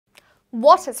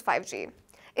What is 5G?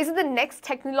 Is it the next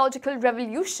technological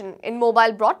revolution in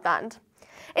mobile broadband?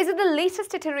 Is it the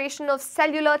latest iteration of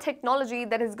cellular technology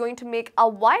that is going to make our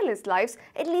wireless lives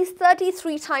at least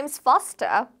 33 times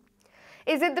faster?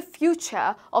 Is it the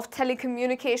future of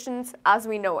telecommunications as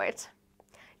we know it?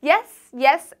 Yes,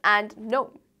 yes, and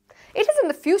no. It isn't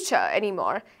the future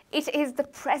anymore. It is the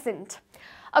present.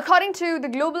 According to the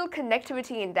Global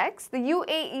Connectivity Index, the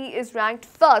UAE is ranked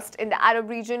first in the Arab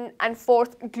region and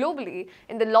fourth globally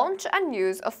in the launch and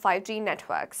use of 5G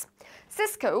networks.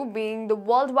 Cisco, being the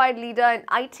worldwide leader in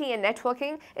IT and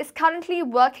networking, is currently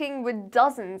working with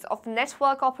dozens of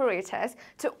network operators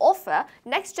to offer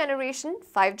next-generation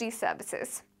 5G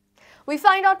services. We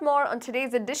find out more on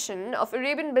today's edition of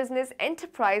Arabian Business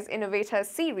Enterprise Innovators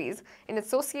series in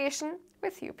association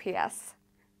with UPS.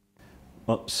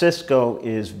 Well, Cisco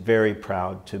is very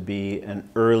proud to be an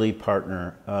early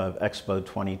partner of Expo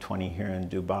 2020 here in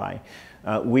Dubai.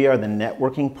 We are the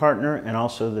networking partner and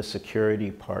also the security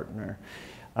partner.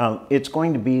 It's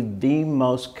going to be the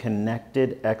most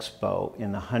connected Expo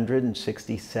in the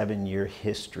 167-year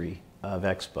history of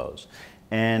Expos.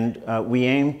 And we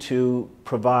aim to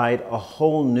provide a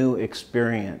whole new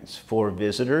experience for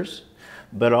visitors,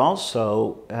 but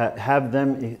also have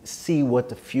them see what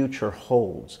the future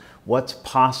holds, what's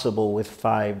possible with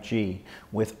 5G,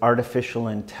 with artificial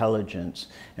intelligence,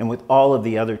 and with all of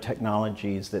the other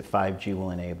technologies that 5G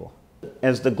will enable.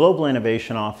 As the Global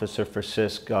Innovation Officer for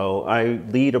Cisco, I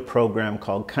lead a program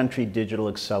called Country Digital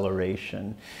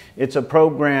Acceleration. It's a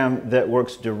program that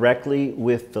works directly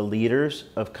with the leaders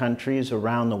of countries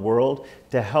around the world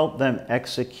to help them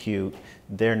execute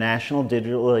their national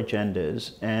digital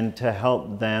agendas and to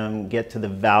help them get to the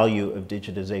value of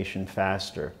digitization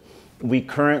faster. We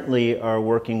currently are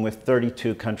working with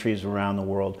 32 countries around the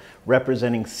world,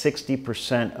 representing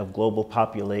 60% of global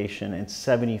population and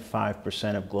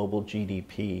 75% of global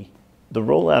GDP. The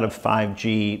rollout of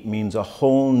 5G means a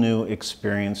whole new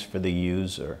experience for the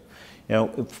user. You know,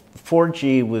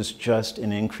 4G was just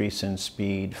an increase in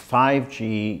speed.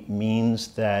 5G means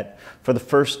that for the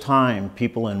first time,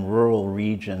 people in rural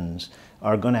regions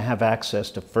are going to have access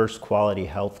to first quality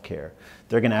healthcare.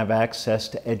 They're going to have access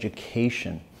to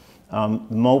education.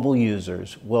 Mobile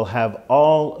users will have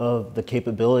all of the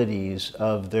capabilities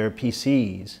of their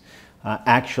PCs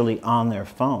actually on their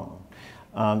phone.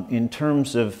 In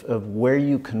terms of where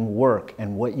you can work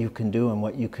and what you can do and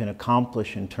what you can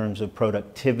accomplish in terms of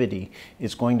productivity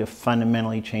is going to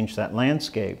fundamentally change that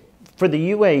landscape. For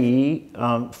the UAE,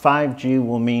 5G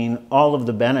will mean all of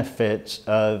the benefits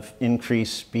of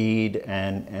increased speed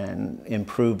and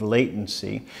improved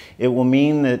latency. It will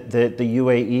mean that the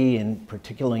UAE, and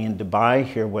particularly in Dubai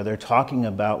here, where they're talking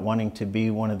about wanting to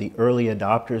be one of the early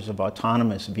adopters of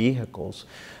autonomous vehicles,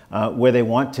 where they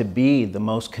want to be the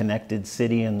most connected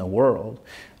city in the world,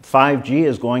 5G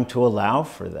is going to allow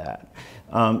for that.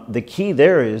 The key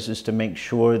there is to make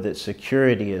sure that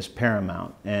security is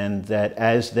paramount and that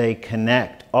as they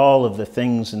connect all of the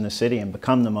things in the city and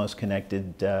become the most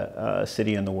connected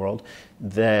city in the world,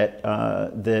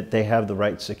 that they have the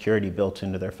right security built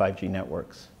into their 5G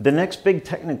networks. The next big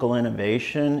technical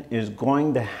innovation is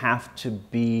going to have to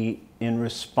be in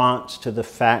response to the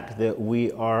fact that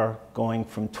we are going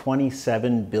from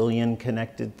 27 billion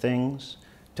connected things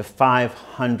to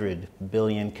 500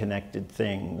 billion connected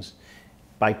things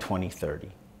by 2030.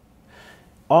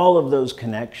 All of those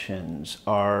connections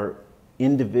are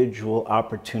individual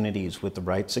opportunities with the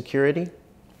right security,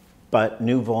 but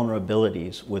new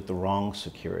vulnerabilities with the wrong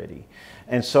security.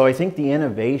 And so I think the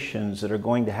innovations that are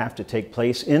going to have to take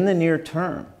place in the near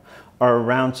term are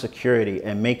around security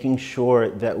and making sure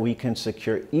that we can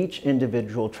secure each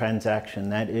individual transaction.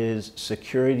 That is,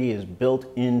 security is built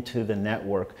into the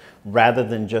network rather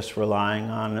than just relying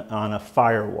on a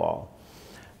firewall.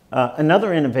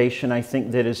 Another innovation I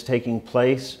think that is taking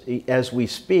place as we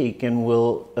speak and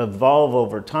will evolve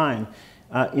over time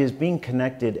is being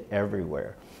connected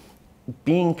everywhere.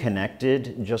 Being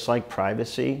connected, just like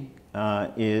privacy,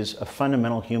 is a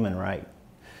fundamental human right.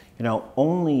 You know,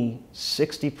 only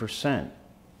 60%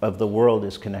 of the world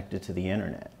is connected to the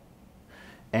internet.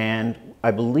 And I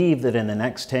believe that in the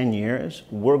next 10 years,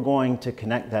 we're going to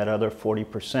connect that other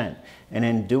 40%. And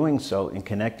in doing so, in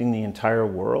connecting the entire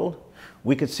world,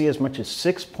 we could see as much as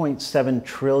 $6.7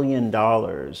 trillion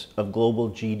of global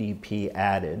GDP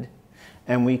added,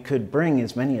 and we could bring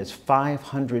as many as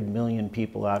 500 million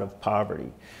people out of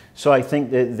poverty. So I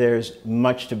think that there's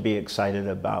much to be excited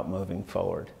about moving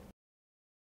forward.